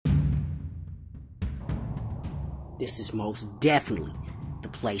this is most definitely the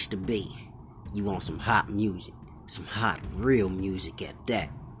place to be. You want some hot music, some hot, real music at that.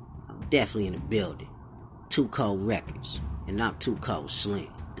 I'm definitely in the building. Too Cold Records, and I'm Too Cold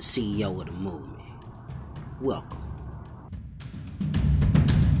Slim, the CEO of the movement. Welcome.